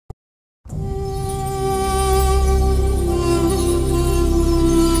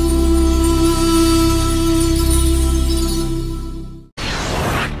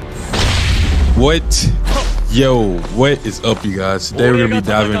What? Yo, what is up, you guys? Today we're gonna be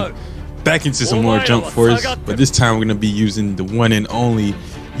diving back into some more Jump Force, but this time we're gonna be using the one and only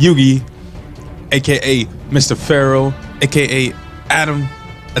YUGI, aka Mr. Pharaoh, aka Adam,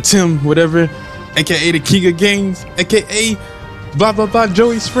 Tim, whatever, aka the King of Games, aka blah blah blah,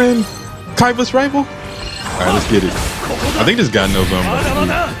 Joey's friend, Kaiba's rival. Alright, let's get it. I think this guy knows what I'm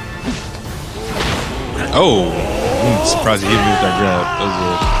about to do. Oh, I'm surprised he hit me with that grab. That was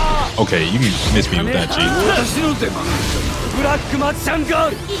okay, you can miss me with that, G.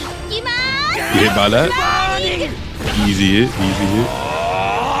 You hit by that? Easy hit, easy hit.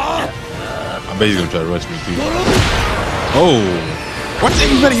 I bet he's gonna try to rush me too. Oh, watch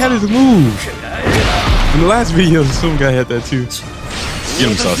everybody had his move. In the last video, some guy had that too. Get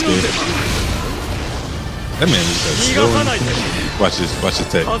him, Sasuke. That man is that slow. Watch this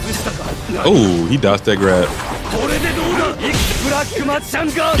tech. Oh, he dodged that grab.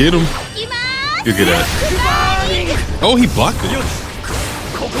 Get him. You're good at it. Oh, he blocked it.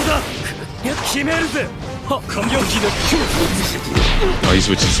 Oh, he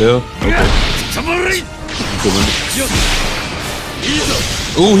switched his cell? Okay.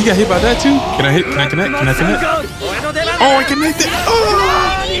 Oh, he got hit by that too? Can I hit? Can I connect? Can I connect? Oh, I connected.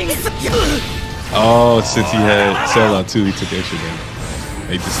 Oh, since he had cell out too, he took extra damage.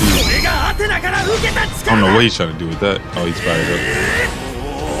 I hate to see it. I don't know what he's trying to do with that. Oh, he's fired up.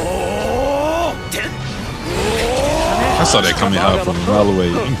 I saw that coming out from a mile away.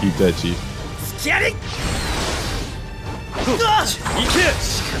 You can keep that, Chief. Yeah.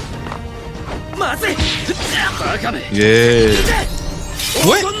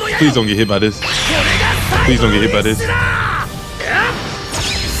 What? Please don't get hit by this. Please don't get hit by this.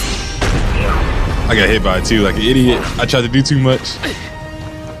 I got hit by it too, like an idiot. I tried to do too much.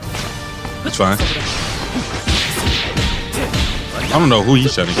 It's fine. I don't know who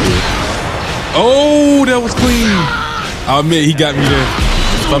he's trying to kill. Oh, that was clean. I'll admit he got me there.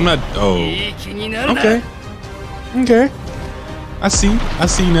 If I'm not. Oh. Okay. Okay. I see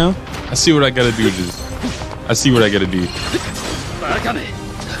now. I see what I gotta do. I see what I gotta do.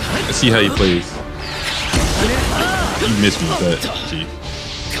 I see how he plays. You missed me with that, Chief.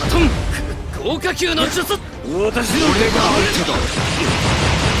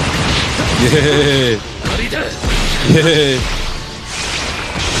 Yeah. Yeah.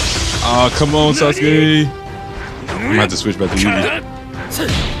 Oh, come on, Sasuke. I'm gonna have to switch back to YUGI.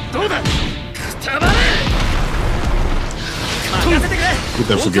 Get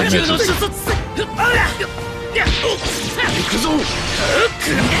that forget matches.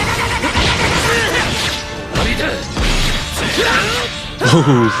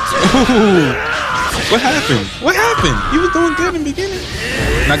 Oh. What happened? What happened? He was doing good in the beginning.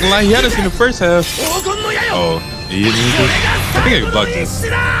 Not gonna lie, he had us in the first half. Oh, he hit me with this? I think I could block this.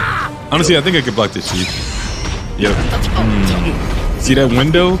 Honestly, I think I could block this, Chief. Yep. See that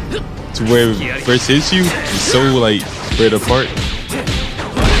window to where it first hits you? It's so like spread apart.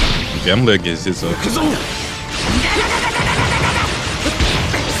 Okay, I'm gonna get his up.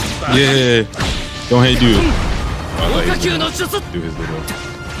 Yeah. Go ahead, do it. Oh, I like do his little.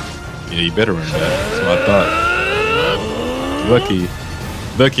 Yeah, you better run that. That's what I thought.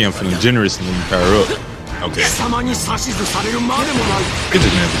 Lucky I'm feeling generous and let you power up. Okay. Get this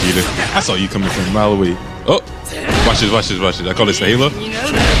man, Vegeta. I saw you coming from a mile away. Oh, watch this. I call this the halo.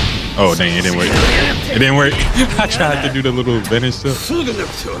 Oh, dang, it didn't work. It didn't work. I tried to do the little vanish stuff.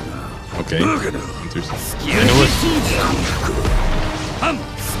 Okay. Interesting. You know what?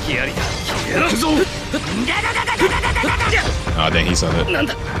 Oh, dang, he saw that. He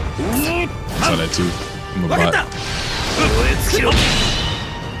saw that too. I'm a bot.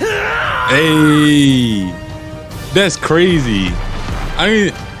 Hey, that's crazy. I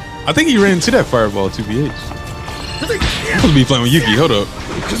mean, I think he ran into that fireball 2BH. I'm supposed to be playing with YUGI. Hold up.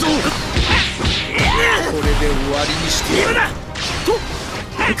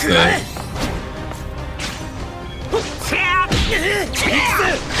 What's that?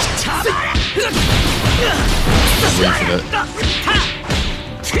 Wait for that.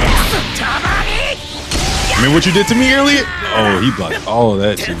 I mean, what you did to me earlier? Oh, he blocked all of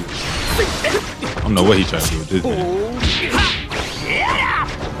that too. I don't know what he tried to do with this man.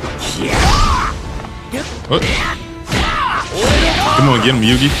 What? Come on, get him,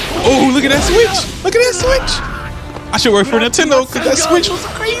 YUGI. Oh, look at that switch. Look at that switch. I should work for Nintendo because that switch was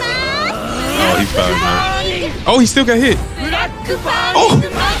crazy. Oh, he's firing now. Oh, he still got hit. Oh,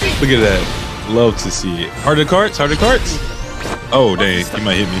 look at that. Love to see it. Harder carts, harder carts. Oh, dang, he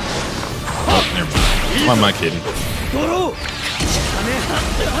might hit me. Oh, never mind. Why am I kidding?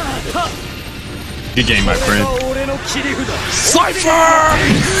 Good game, my friend. Cypher!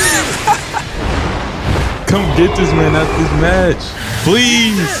 Come get this man after this match,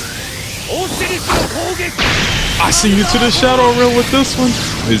 please. I see you to the shadow realm with this one.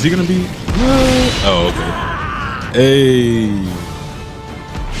 Is he gonna be? Oh, okay. Hey,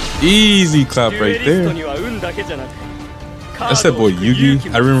 easy clap right there. That's that boy Yugi.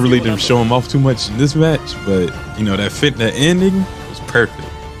 I didn't really didn't show him off too much in this match, but you know that ending was perfect.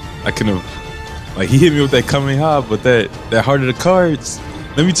 I couldn't have, like, he hit me with that Kamehameha, but that Heart of the Cards.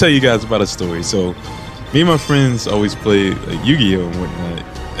 Let me tell you guys about a story. So, me and my friends always played like Yu-Gi-Oh and whatnot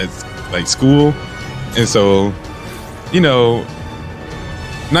at like school, and so, you know,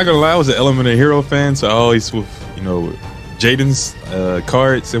 not gonna lie, I was an Elemental Hero fan, so I always with, you know, Jaden's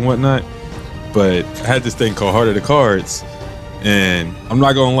cards and whatnot. But I had this thing called Heart of the Cards, and I'm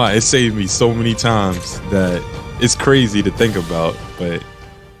not gonna lie, it saved me so many times that it's crazy to think about. But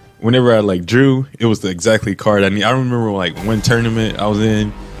whenever I like drew, it was the exactly card I need. I remember like one tournament I was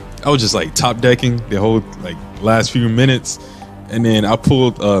in, I was just like top decking the whole like last few minutes, and then I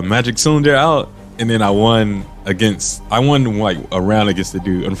pulled a Magic Cylinder out, and then I won like a round against the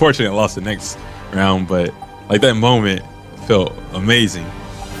dude. Unfortunately, I lost the next round, but like that moment felt amazing.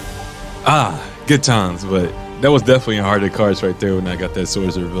 Good times. But that was definitely a Heart of the Cards right there when I got that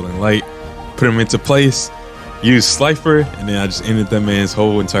Swords of Revealing Light, put him into place, used Slifer, and then I just ended that man's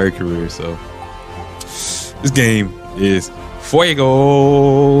whole entire career. So this game is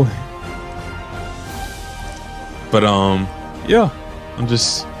fuego. But yeah, I'm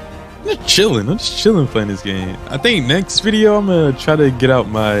just chilling. I'm just chilling playing this game. I think next video I'm gonna try to get out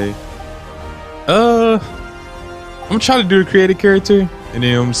my I'm gonna try to do a creative character, and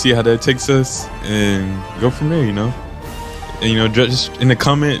then I'm gonna see how that takes us and go from there, you know. And you know, just in the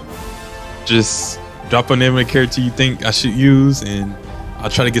comment, just drop a name of a character you think I should use, and I'll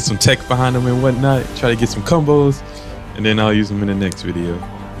try to get some tech behind them and whatnot, try to get some combos, and then I'll use them in the next video.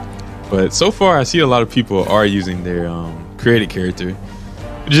 But so far I see a lot of people are using their created character,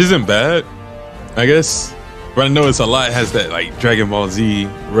 which isn't bad, I guess. But I notice a lot has that like Dragon Ball Z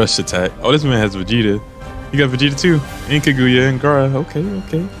rush attack. Oh, this man has Vegeta. You got Vegeta too, and Kaguya and Gaara.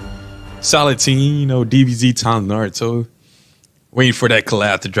 Okay. Solid team, you know, DBZ times Naruto. Waiting for that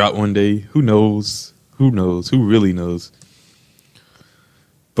collab to drop one day. Who knows? Who really knows?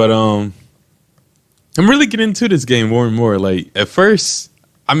 But I'm really getting into this game more and more. Like at first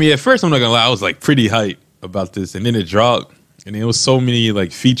I'm not gonna lie, I was like pretty hyped about this, and then it dropped, and there was so many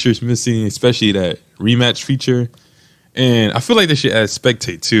like features missing, especially that rematch feature. And I feel like they should add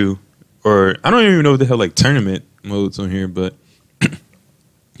spectate too, or I don't even know if they have like tournament modes on here, but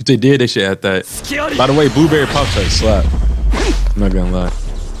if they did, they should add that. By the way, Blueberry Pop-Tarts slap. I'm not gonna lie.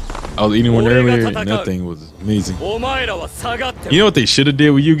 I was eating one earlier, and that thing was amazing. You know what they should have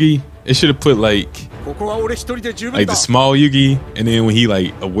did with Yugi? They should have put like the small Yugi, and then when he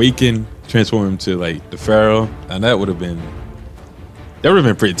like awakened, transform him to like the Pharaoh, and that would have been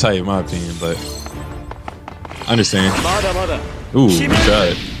pretty tight in my opinion. But I understand. Ooh, we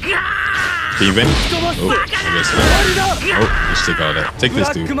tried. Can you vanish? Oh, I guess not. Oh, let's take all that. Take this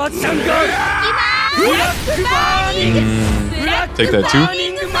dude. Take that too.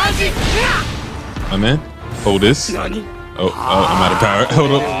 My man, hold this. Oh, I'm out of power.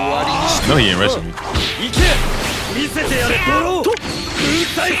 Hold up. No, he ain't rushing me.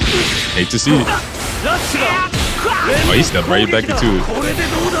 Hate to see it. Oh, he stepped right back into it.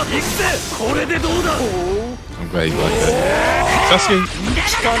 I'm glad he blocked that. Sasuke.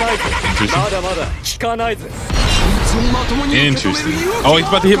 Interesting. Oh, he's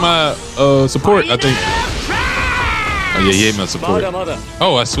about to hit my support, I think. Oh yeah, he hit my support.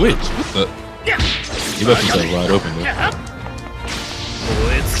 Oh, I switched. He left himself wide open though.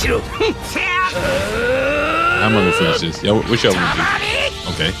 I'm gonna finish this. Yo, what y'all wanna do?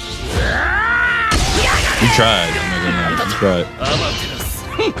 Okay. We tried. I'm not gonna lie. We tried.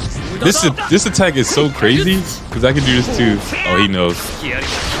 This attack is so crazy because I can do this too. Oh, he knows. I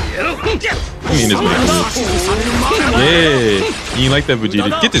mean, this man. Yeah, you ain't like that,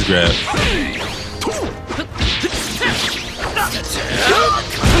 Vegeta. Get this grab.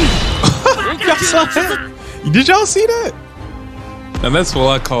 Y'all saw that? Did y'all see that? And that's what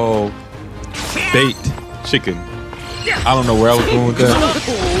I call bait chicken. I don't know where I was going with that.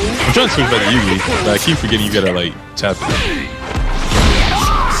 I'm trying to switch back to Yugi, but I keep forgetting you gotta like tap it.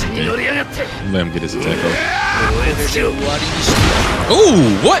 Okay. Let him get his attack off.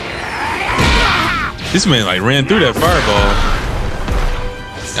 Ooh, what? This man like ran through that fireball.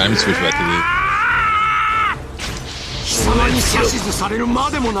 Let me switch back to this.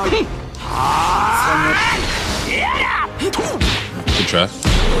 Good try.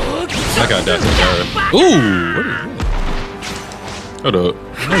 I got that to Gara. Ooh! What is that? Hold up.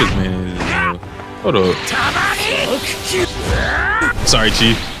 What is man? Hold up. Sorry,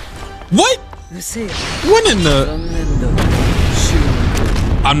 Chief. What? What in the?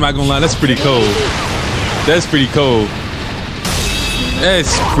 I'm not gonna lie, that's pretty cold. That's pretty cold.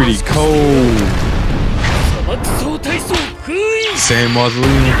 That's pretty cold. Same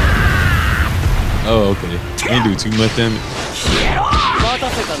mausoleum. Oh, okay. Ain't do too much damage.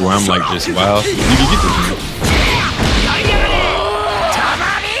 Where I'm like just wow. You can get this man.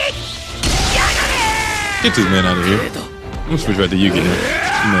 Get this man out of here. I'm gonna switch right to Yugi now.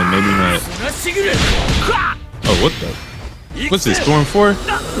 You know, made me mad. Oh, what the? What's this? Storm 4?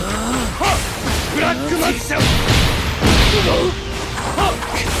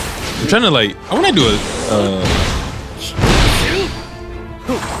 I'm trying to like. I want to do a.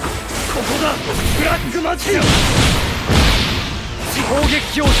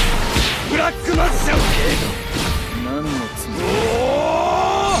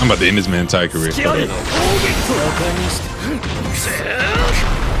 I'm about to end this man's entire career.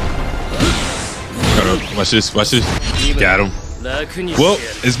 Watch this. Watch this. Got him. Well,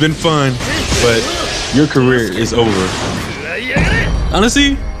 it's been fun, but your career is over.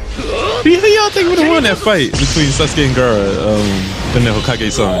 Honestly, who y'all think would have won that fight between Sasuke and Gaara in the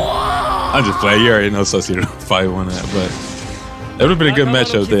Hokage-sama? I'm just playing. You already know Sasuke probably won that, but that would have been a good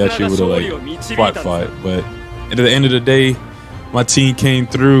matchup if they actually would have like fought. But at the end of the day, my team came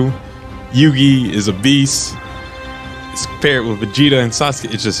through. Yugi is a beast. It's paired with Vegeta and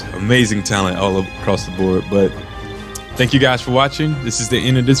Sasuke. It's just amazing talent all across the board. But thank you guys for watching. This is the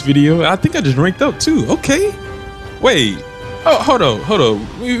end of this video. I think I just ranked up too. Okay. Wait. Oh, hold on.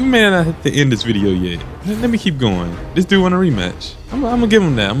 We may not have to end this video yet. Let me keep going. This dude want a rematch. I'm gonna give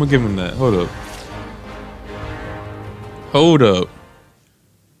him that. Hold up.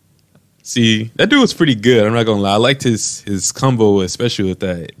 See, that dude was pretty good. I'm not gonna lie. I liked his combo, especially with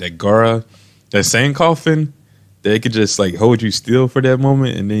that Gaara, that sand coffin. They could just like hold you still for that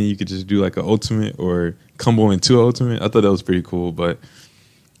moment, and then you could just do like an ultimate or combo into an ultimate. I thought that was pretty cool. But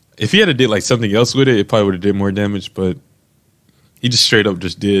if he had did like something else with it, it probably would have did more damage. But he just straight up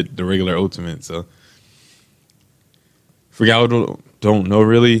just did the regular ultimate. So for y'all who don't know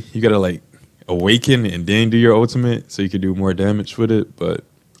really, you gotta like awaken and then do your ultimate so you can do more damage with it. But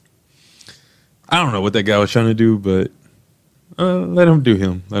I don't know what that guy was trying to do, but let him do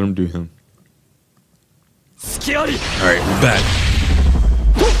him. Let him do him. All right, we're back.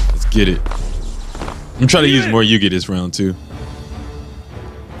 Let's get it. I'm trying to use more Yugi this round too.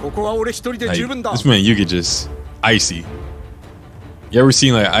 Like, this man Yugi just icy. You ever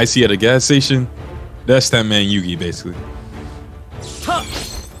seen like icy at a gas station? That's that man Yugi basically.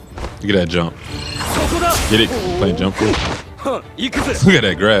 Look at that jump. Get it? Playing jump rope. Look at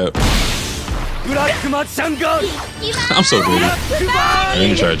that grab. I'm so good. Let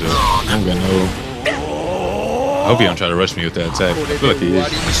me charge up. I don't got no. I hope he don't try to rush me with that attack. I feel like he is.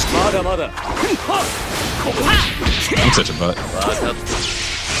 I'm such a butt.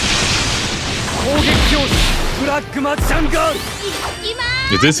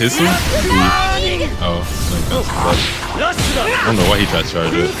 Is this his thing? Oh, I don't know why he tried to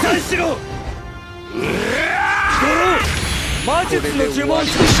charge it.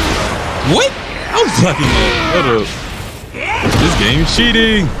 What? I'm blocking that. Hold up. This game is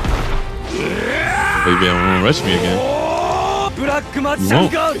cheating. Baby, I won't rush me again. You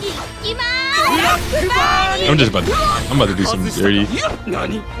won't. I'm about to do something dirty.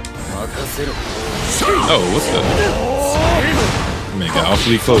 Oh, what's that? Man, got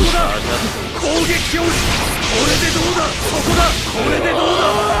awfully close.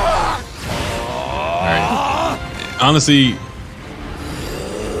 Alright. Honestly,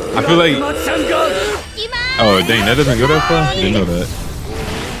 I feel like. Oh, dang, that doesn't go that far? I didn't know that.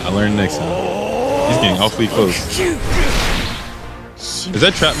 I learned next time. He's getting awfully close. Does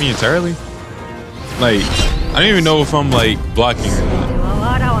that trap me entirely? Like, I don't even know if I'm like blocking or not.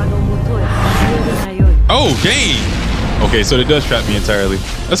 Oh, dang! Okay, so it does trap me entirely.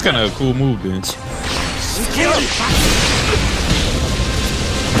 That's kind of a cool move then.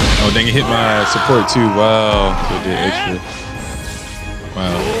 Oh, dang, it hit my support too. Wow, so it did extra.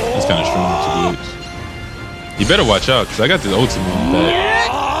 Wow, that's kind of strong to glitch. You better watch out, because I got this ultimate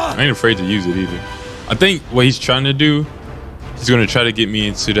that I ain't afraid to use it either. I think what he's trying to do, he's going to try to get me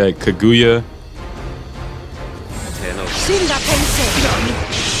into that Kaguya.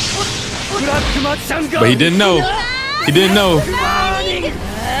 But he didn't know. He didn't know.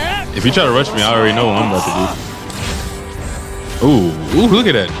 If he try to rush me, I already know what I'm about to do. Ooh, look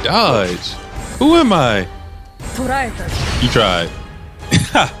at that dodge. Who am I? He tried.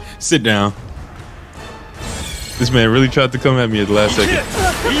 Ha! Sit down. This man really tried to come at me at the last second.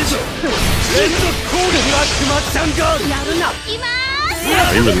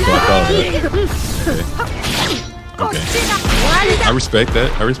 Oh, he really blocked all that. Okay. I respect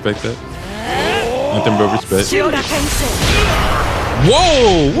that. I respect that. Nothing but respect.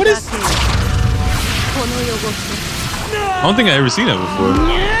 Whoa! What is... I don't think I ever seen that before.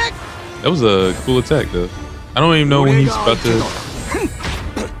 That was a cool attack, though. I don't even know when he's about to...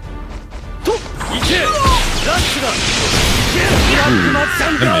 Ooh,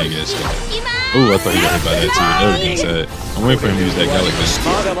 that man gets shot. Ooh, I thought he got hit by that too. That would have been sad. I'm waiting for him to use that Gallic gun.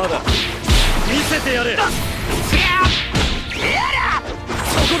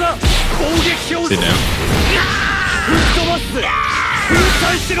 Sit down.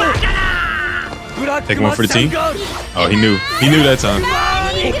 Take one for the team. Oh, he knew. He knew that time.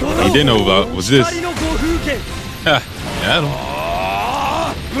 What he didn't know about was this. Ha, got him.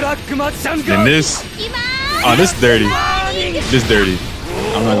 Then this. Oh, this dirty. This dirty.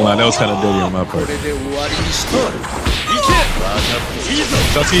 I'm not gonna lie, that was kind of dirty on my part.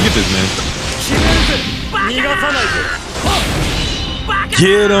 Satsuki, get this, man.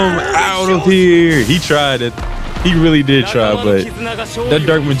 Get him out of here. He tried it. He really did try, but that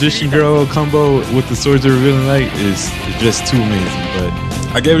Dark Magician Girl combo with the Swords of Revealing Light is just too amazing. But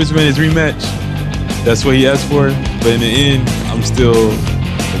I gave this man his rematch. That's what he asked for. But in the end, I'm still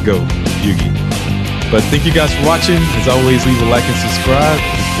a GOAT, Yugi. But thank you guys for watching. As always, leave a like and subscribe.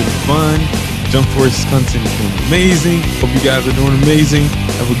 It's been fun. Jump Force content is doing amazing. Hope you guys are doing amazing.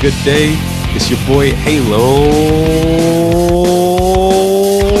 Have a good day. It's your boy Halo.